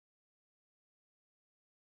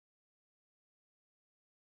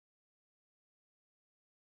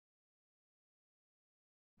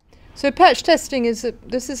So patch testing is,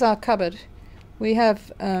 this is our cupboard. We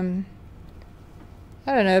have, I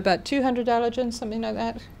don't know, about 200 allergens, something like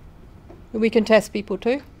that we can test people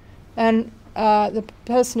to. And the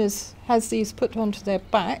person has these put onto their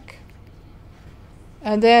back,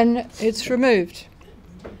 and then it's removed.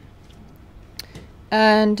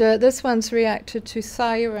 And this one's reacted to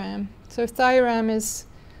thiaram. So thiaram is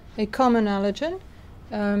a common allergen,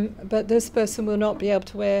 but this person will not be able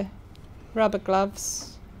to wear rubber gloves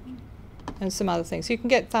and some other things. You can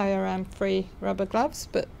get thiaram-free rubber gloves,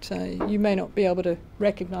 but you may not be able to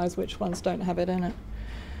recognize which ones don't have it in it.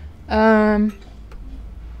 And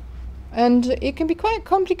it can be quite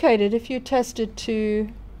complicated if you tested to,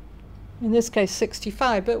 in this case,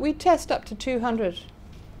 65, but we test up to 200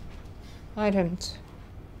 items.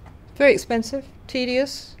 Very expensive,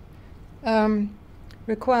 tedious,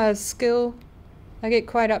 requires skill. I get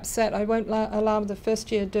quite upset. I won't allow the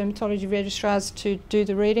first-year dermatology registrars to do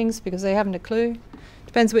the readings because they haven't a clue.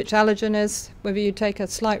 Depends which allergen is, whether you take a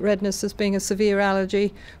slight redness as being a severe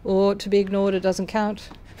allergy or to be ignored, it doesn't count.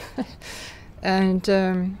 And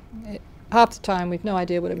half the time we've no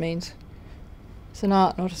idea what it means. It's an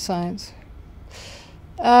art, not a science.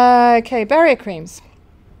 Okay, barrier creams.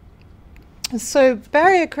 So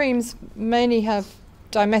barrier creams mainly have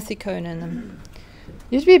dimethicone in them.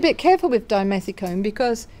 You have to be a bit careful with dimethicone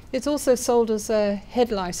because it's also sold as a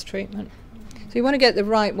head lice treatment. So you want to get the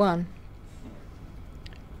right one.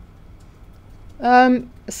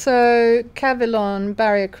 So Cavilon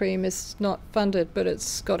barrier cream is not funded, but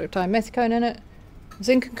it's got a dimethicone in it.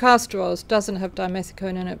 Zinc and castor oils doesn't have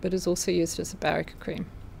dimethicone in it, but is also used as a barrier cream.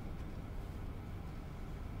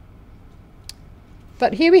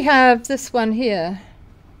 But here we have this one here.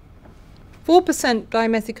 4%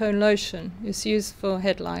 dimethicone lotion is used for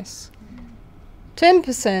head lice.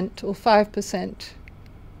 10% or 5%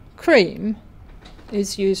 cream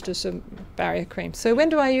is used as a barrier cream. So when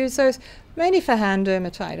do I use those? Mainly for hand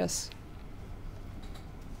dermatitis.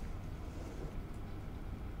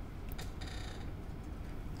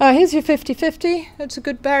 Here's your 50-50. It's a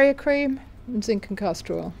good barrier cream. And zinc and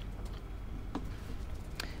castor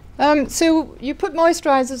oil. So you put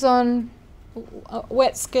moisturizers on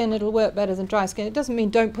wet skin, it'll work better than dry skin. It doesn't mean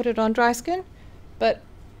don't put it on dry skin, but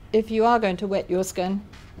if you are going to wet your skin,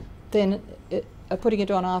 then putting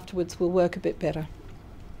it on afterwards will work a bit better.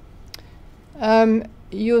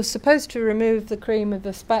 You're supposed to remove the cream with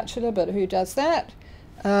a spatula, but who does that?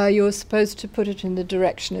 You're supposed to put it in the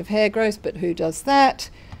direction of hair growth, but who does that?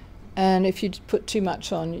 And if you put too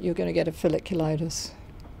much on, you're going to get a folliculitis.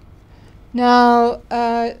 Now,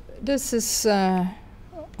 this is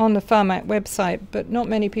on the PHARMAC website, but not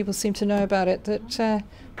many people seem to know about it. That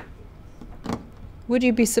would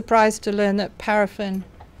you be surprised to learn that paraffin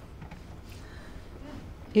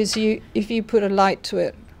is if you put a light to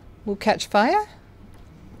it, will catch fire?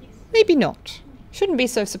 Maybe not. Shouldn't be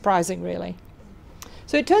so surprising, really.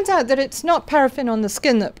 So it turns out that it's not paraffin on the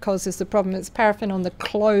skin that causes the problem, it's paraffin on the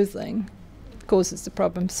clothing that causes the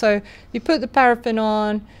problem. So you put the paraffin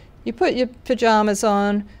on, you put your pajamas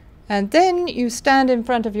on, and then you stand in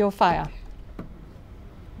front of your fire.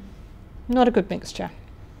 Not a good mixture.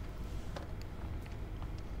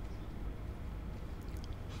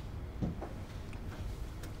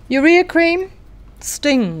 Urea cream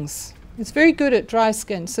stings. It's very good at dry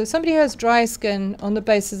skin. So somebody who has dry skin on the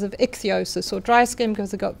basis of ichthyosis, or dry skin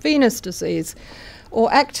because they've got venous disease, or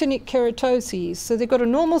actinic keratoses, so they've got a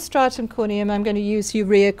normal stratum corneum, I'm going to use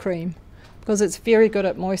urea cream because it's very good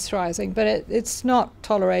at moisturizing, but it's not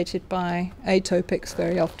tolerated by atopics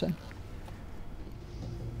very often.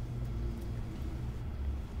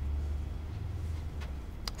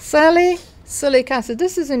 Salicylic acid.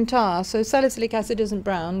 This is in tar, so salicylic acid isn't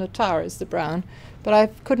brown, the tar is the brown, but I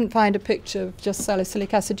couldn't find a picture of just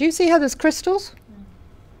salicylic acid. Do you see how there's crystals?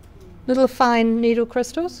 Little fine needle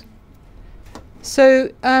crystals? So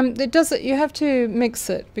it does it. You have to mix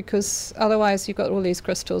it because otherwise you've got all these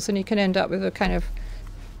crystals and you can end up with a kind of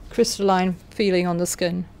crystalline feeling on the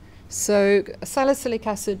skin. So salicylic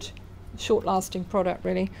acid, short-lasting product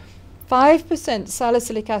really. 5%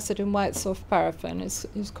 salicylic acid in white soft paraffin is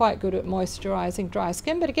quite good at moisturizing dry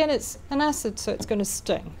skin, but again it's an acid, so it's going to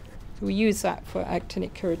sting. So we use that for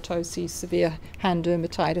actinic keratoses, severe hand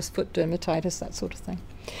dermatitis, foot dermatitis, that sort of thing.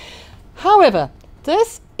 However,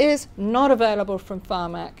 this is not available from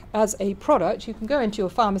PHARMAC as a product. You can go into your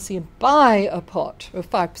pharmacy and buy a pot of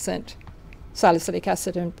 5% salicylic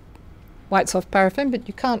acid and white soft paraffin, but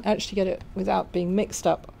you can't actually get it without being mixed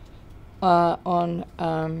up on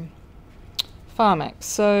PHARMAC.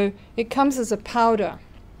 So it comes as a powder,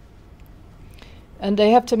 and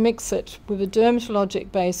they have to mix it with a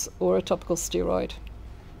dermatologic base or a topical steroid.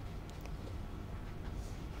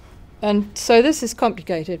 And so this is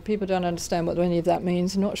complicated. People don't understand what any of that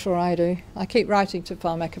means. I'm not sure I do. I keep writing to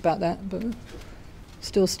PHARMAC about that, but it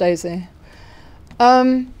still stays there.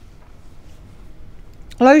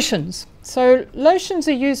 Lotions. So lotions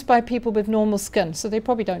are used by people with normal skin, so they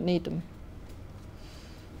probably don't need them.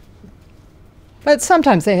 But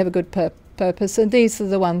sometimes they have a good purpose, and these are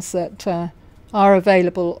the ones that are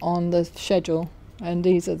available on the schedule, and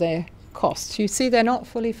these are their costs. You see they're not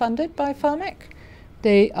fully funded by PHARMAC.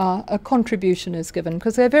 They are, a contribution is given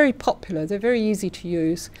because they're very popular, they're very easy to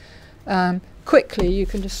use. Quickly, you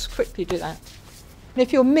can just quickly do that. And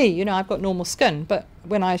if you're me, you know, I've got normal skin, but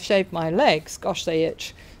when I shave my legs, gosh, they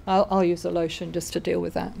itch. I'll use a lotion just to deal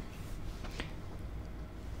with that.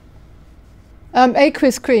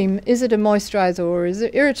 Aqueous cream, is it a moisturizer or is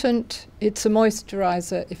it irritant? It's a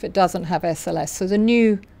moisturizer if it doesn't have SLS. So the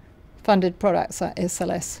new funded products are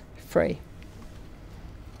SLS free.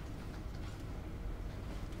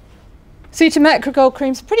 Cetamacrogol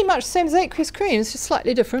creams, pretty much the same as aqueous cream, it's just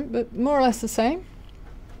slightly different, but more or less the same.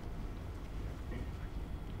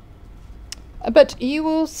 But you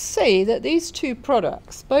will see that these two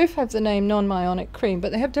products both have the name non-myonic cream,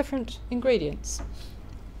 but they have different ingredients.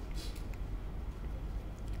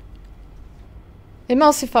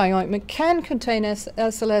 Emulsifying ointment can contain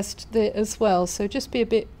SLS there as well, so just be a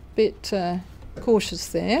bit cautious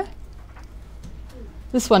there.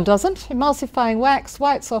 This one doesn't. Emulsifying wax,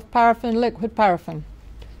 white soft paraffin, liquid paraffin.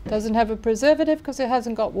 Doesn't have a preservative because it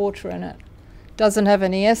hasn't got water in it. Doesn't have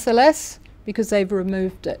any SLS because they've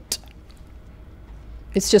removed it.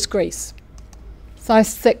 It's just grease.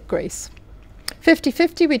 Nice thick grease.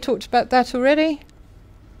 50-50, we talked about that already.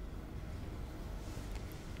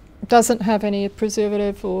 Doesn't have any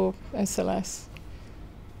preservative or SLS.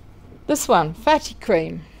 This one, fatty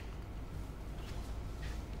cream.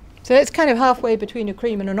 So it's kind of halfway between a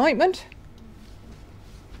cream and an ointment.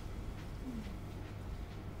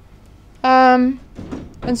 And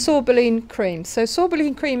sorbolene cream. So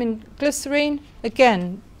sorbolene cream and glycerine,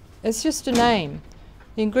 again, it's just a name.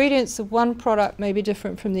 The ingredients of one product may be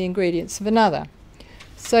different from the ingredients of another.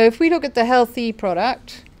 So if we look at the Health E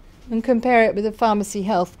product and compare it with the Pharmacy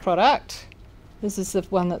Health product, this is the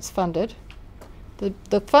one that's funded.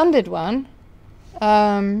 The funded one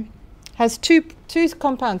has two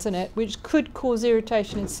compounds in it which could cause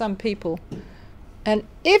irritation in some people. And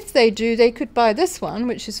if they do, they could buy this one,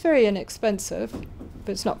 which is very inexpensive,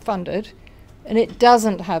 but it's not funded, and it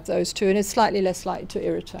doesn't have those two, and it's slightly less likely to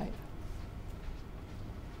irritate.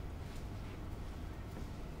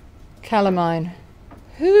 Calamine.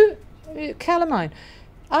 Calamine.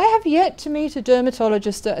 I have yet to meet a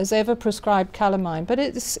dermatologist that has ever prescribed calamine, but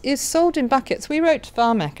it is sold in buckets. We wrote to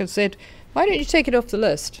PHARMAC and said, why don't you take it off the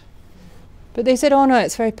list? But they said, oh no,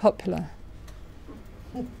 it's very popular.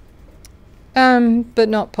 But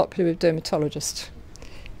not popular with dermatologists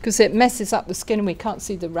because it messes up the skin and we can't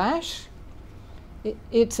see the rash.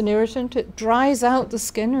 It's an irritant. It dries out the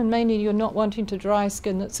skin, and mainly you're not wanting to dry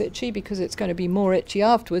skin that's itchy because it's going to be more itchy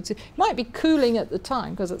afterwards. It might be cooling at the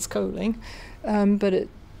time because it's cooling, but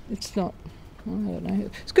it's not. I don't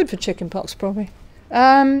know. It's good for chickenpox probably.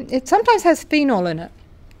 It sometimes has phenol in it.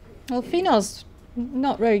 Well, phenol's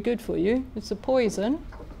not very good for you. It's a poison.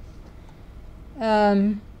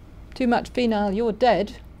 Too much phenol, you're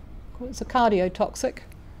dead. It's a cardiotoxic.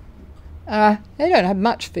 They don't have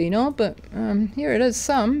much phenol, but here it is,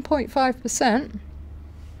 some 0.5%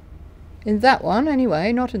 in that one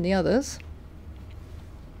anyway, not in the others.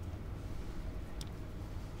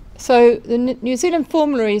 So the New Zealand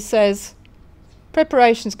formulary says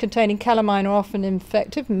preparations containing calamine are often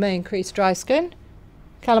infective and may increase dry skin.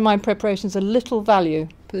 Calamine preparations are little value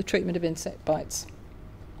for the treatment of insect bites.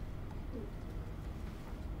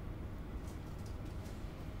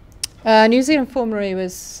 New Zealand formulary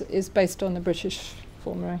is based on the British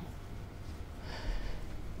formulary.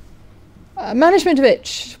 Management of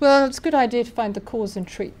itch. Well, it's a good idea to find the cause and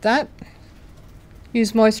treat that.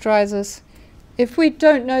 Use moisturisers. If we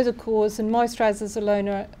don't know the cause and moisturisers alone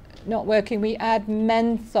are not working, we add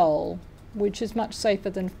menthol, which is much safer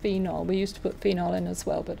than phenol. We used to put phenol in as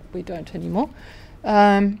well, but we don't anymore.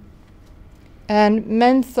 And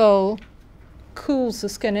menthol cools the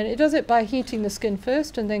skin, and it does it by heating the skin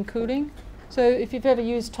first and then cooling. So if you've ever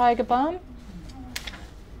used Tiger Balm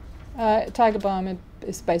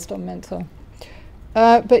is based on menthol.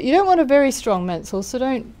 But you don't want a very strong menthol, so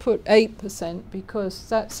don't put 8% because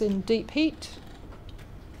that's in deep heat,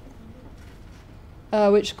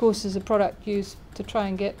 which of course is a product used to try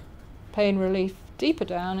and get pain relief deeper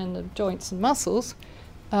down in the joints and muscles,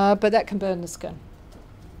 but that can burn the skin.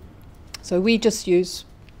 So we just use,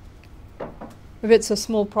 if it's a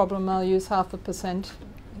small problem, I'll use 0.5%.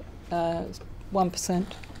 1%.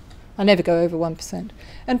 I never go over 1%.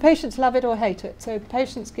 And patients love it or hate it. So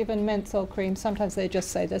patients given menthol cream, sometimes they just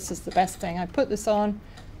say, this is the best thing. I put this on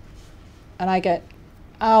and I get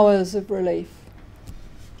hours of relief.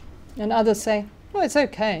 And others say, well, it's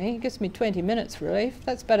okay. It gives me 20 minutes relief.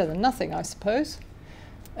 That's better than nothing, I suppose.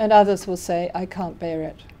 And others will say, I can't bear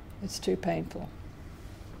it. It's too painful.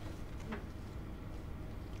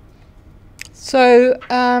 So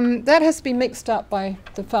that has to be mixed up by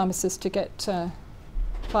the pharmacist to get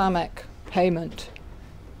PHARMAC payment.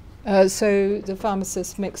 So the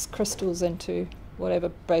pharmacist mix crystals into whatever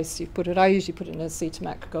base you put it. I usually put it in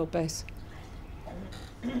acetaminophen gold base.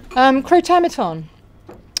 Crotameton.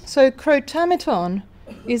 So crotameton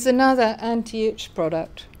is another anti-itch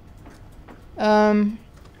product.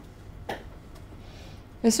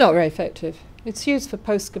 It's not very effective. It's used for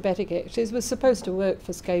post-scabetic itch. It was supposed to work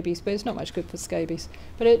for scabies, but it's not much good for scabies.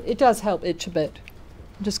 But it does help itch a bit.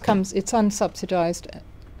 It just comes, it's unsubsidized.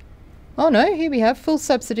 Oh no, here we have full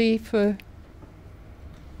subsidy for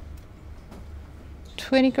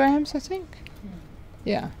 20 grams, I think.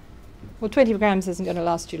 Yeah. Well, 20 grams isn't going to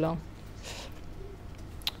last you long.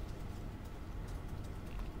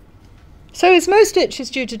 So is most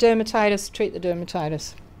itches due to dermatitis? Treat the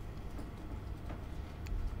dermatitis.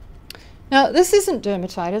 Now, this isn't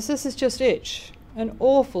dermatitis, this is just itch. An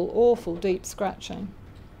awful, awful deep scratching.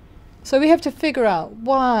 So we have to figure out,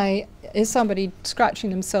 why is somebody scratching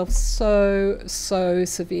themselves so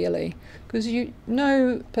severely? Because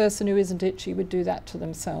no person who isn't itchy would do that to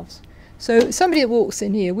themselves. So somebody that walks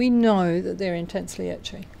in here, we know that they're intensely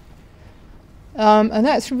itchy. And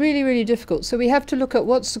that's really, really difficult. So we have to look at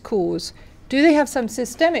what's the cause. Do they have some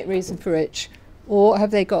systemic reason for itch? Or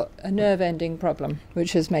have they got a nerve ending problem,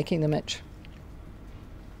 which is making them itch?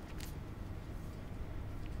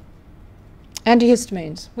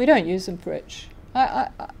 Antihistamines. We don't use them for itch.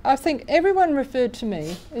 I think everyone referred to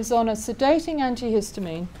me is on a sedating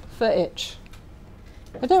antihistamine for itch.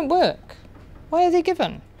 They don't work. Why are they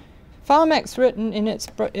given? PHARMAC's written in its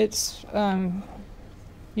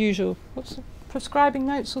usual, what's the, prescribing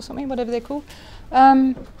notes or something, whatever they're called.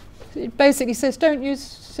 It basically says don't use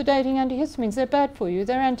sedating antihistamines, they're bad for you.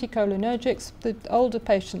 They're anticholinergics. The older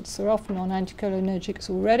patients are often on anticholinergics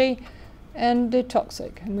already, and they're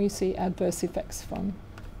toxic, and we see adverse effects from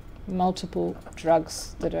multiple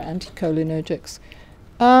drugs that are anticholinergics.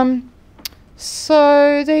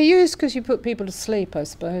 So they're used because you put people to sleep, I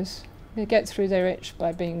suppose. They get through their itch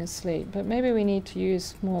by being asleep, but maybe we need to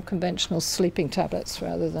use more conventional sleeping tablets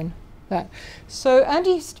rather than that. So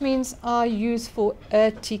antihistamines are used for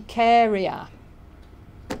urticaria.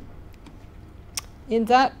 In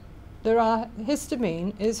that,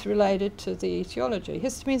 histamine is related to the etiology.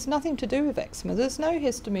 Histamine has nothing to do with eczema. There's no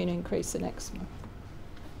histamine increase in eczema.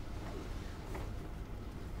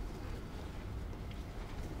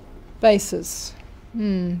 Bases.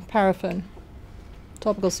 Paraffin.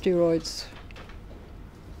 Topical steroids.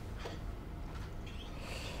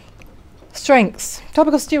 Strengths.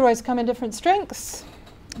 Topical steroids come in different strengths.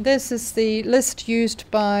 This is the list used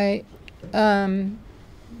by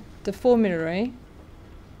the formulary.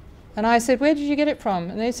 And I said, where did you get it from?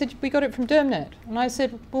 And they said, we got it from DermNet. And I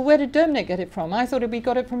said, well, where did DermNet get it from? I thought we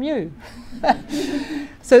got it from you.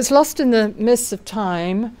 So it's lost in the mists of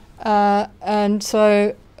time. And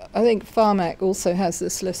so I think PHARMAC also has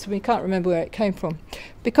this list. We can't remember where it came from.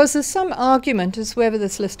 Because there's some argument as to whether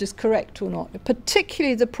this list is correct or not,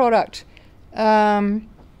 particularly the product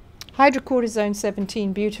hydrocortisone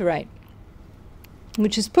 17 butyrate,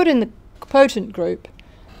 which is put in the potent group,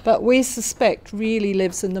 but we suspect really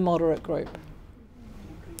lives in the moderate group.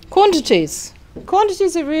 Quantities.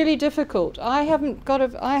 Quantities are really difficult. I haven't got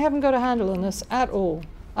a handle on this at all.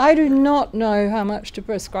 I do not know how much to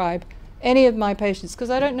prescribe any of my patients because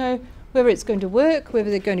I don't know whether it's going to work, whether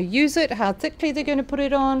they're going to use it, how thickly they're going to put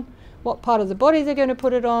it on, what part of the body they're going to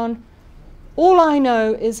put it on. All I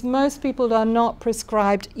know is most people are not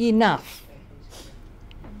prescribed enough.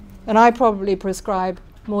 And I probably prescribe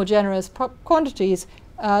more generous quantities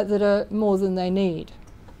that are more than they need,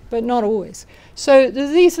 but not always. So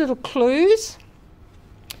there's these little clues.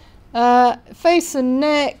 Face and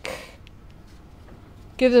neck,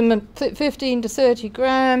 give them 15 to 30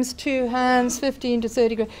 grams, 2 hands, 15 to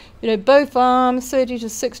 30 grams, both arms, 30 to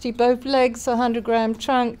 60, both legs, 100-gram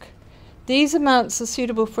trunk. These amounts are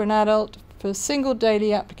suitable for an adult for a single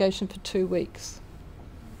daily application for 2 weeks.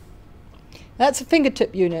 That's a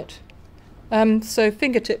fingertip unit. So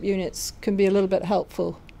fingertip units can be a little bit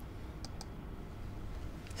helpful.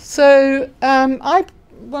 So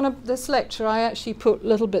this lecture, I actually put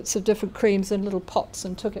little bits of different creams in little pots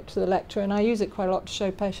and took it to the lecture, and I use it quite a lot to show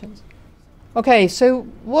patients. Okay, so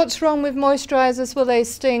what's wrong with moisturizers? Well, they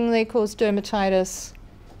sting, they cause dermatitis,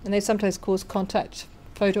 and they sometimes cause contact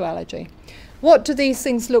photoallergy. What do these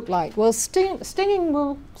things look like? Well, stinging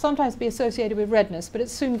will sometimes be associated with redness, but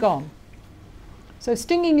it's soon gone. So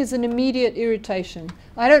stinging is an immediate irritation.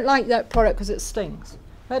 I don't like that product because it stings.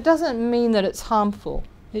 That doesn't mean that it's harmful.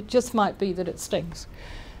 It just might be that it stings.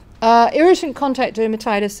 Irritant contact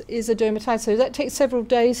dermatitis is a dermatitis, so that takes several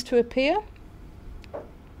days to appear.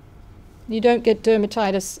 You don't get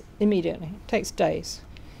dermatitis immediately. It takes days.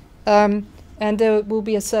 And there will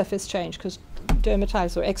be a surface change because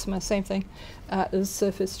dermatitis or eczema, same thing. There's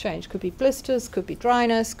surface change. Could be blisters, could be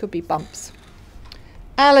dryness, could be bumps.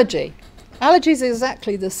 Allergy. Allergy is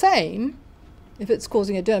exactly the same if it's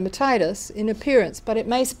causing a dermatitis in appearance, but it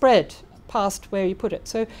may spread past where you put it.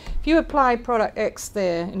 So if you apply product X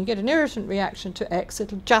there and you get an irritant reaction to X,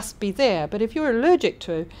 it'll just be there. But if you're allergic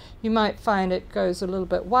to it, you might find it goes a little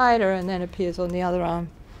bit wider and then appears on the other arm.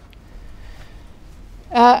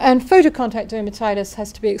 And photocontact dermatitis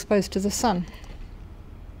has to be exposed to the sun.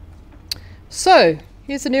 So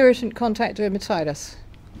here's an irritant contact dermatitis.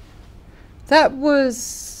 That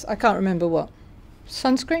was, I can't remember what,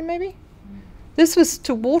 sunscreen maybe? This was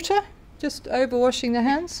to water, just overwashing the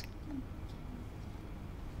hands.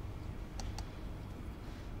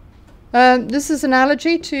 This is an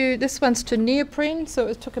allergy to, this one's to neoprene, so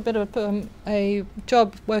it took a bit of a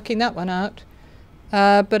job working that one out.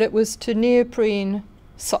 But it was to neoprene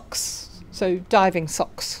socks, so diving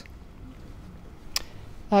socks.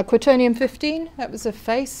 Quaternium-15, that was a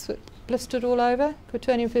face that blistered all over.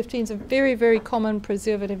 Quaternium-15 is a very, very common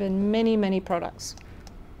preservative in many, many products.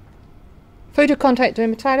 Photocontact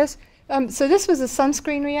dermatitis. So this was a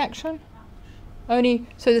sunscreen reaction.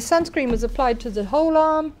 So the sunscreen was applied to the whole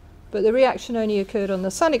arm, but the reaction only occurred on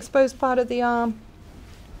the sun-exposed part of the arm.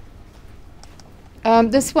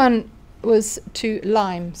 This one was to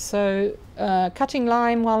lime. So cutting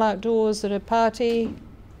lime while outdoors at a party.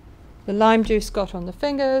 The lime juice got on the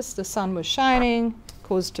fingers, the sun was shining,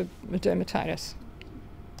 caused a dermatitis.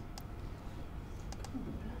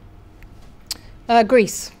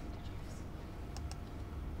 Grease.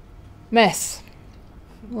 Mess.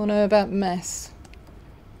 We all know about mess.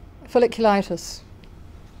 Folliculitis.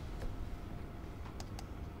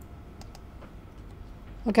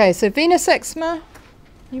 Okay, so venous eczema,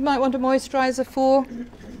 you might want a moisturizer for.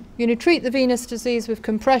 You're going to treat the venous disease with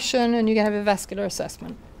compression and you're going to have a vascular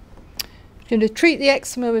assessment. You're going to treat the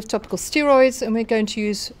eczema with topical steroids, and we're going to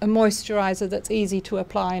use a moisturizer that's easy to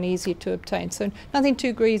apply and easy to obtain. So nothing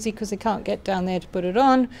too greasy because they can't get down there to put it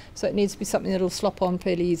on, so it needs to be something that'll slop on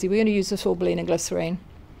fairly easy. We're going to use the sorbolene and glycerine.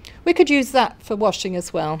 We could use that for washing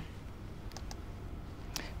as well.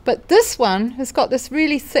 But this one has got this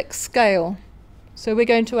really thick scale, so we're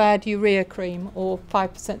going to add urea cream or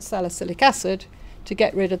 5% salicylic acid to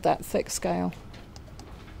get rid of that thick scale.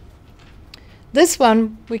 This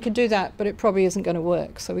one, we can do that, but it probably isn't going to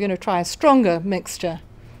work. So we're going to try a stronger mixture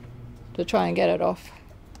to try and get it off.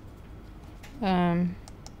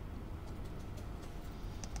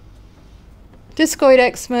 Discoid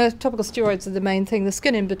eczema, topical steroids are the main thing. The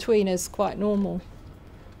skin in between is quite normal.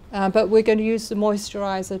 But we're going to use the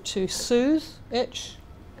moisturizer to soothe itch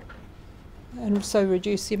and so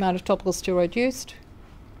reduce the amount of topical steroid used.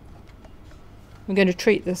 We're going to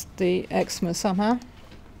treat the eczema somehow.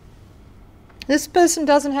 This person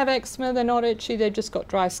doesn't have eczema, they're not itchy, they've just got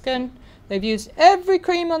dry skin. They've used every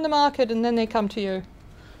cream on the market and then they come to you.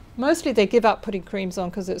 Mostly they give up putting creams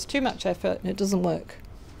on because it's too much effort and it doesn't work.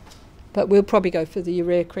 But we'll probably go for the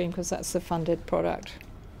urea cream because that's the funded product.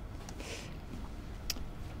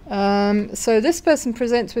 So this person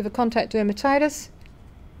presents with a contact dermatitis.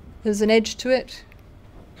 There's an edge to it.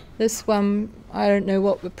 This one, I don't know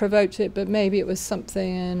what provoked it, but maybe it was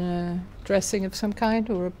something in a dressing of some kind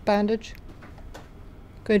or a bandage.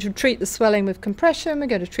 Going to treat the swelling with compression. We're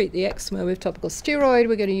going to treat the eczema with topical steroid.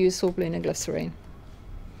 We're going to use sorbolene and glycerine.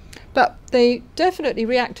 But they definitely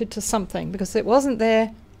reacted to something because it wasn't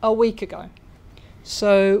there a week ago.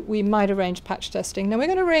 So we might arrange patch testing. Now we're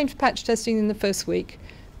going to arrange patch testing in the first week.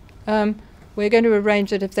 We're going to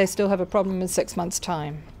arrange it if they still have a problem in 6 months'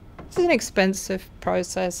 time. It's an expensive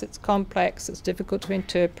process. It's complex. It's difficult to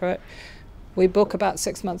interpret. We book about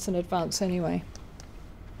 6 months in advance anyway.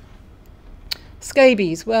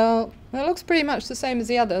 Scabies, well, it looks pretty much the same as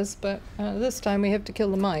the others, but this time we have to kill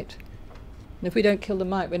the mite. And if we don't kill the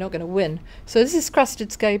mite, we're not going to win. So this is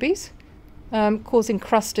crusted scabies, causing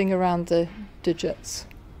crusting around the digits.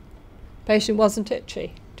 Patient wasn't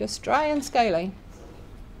itchy, just dry and scaly.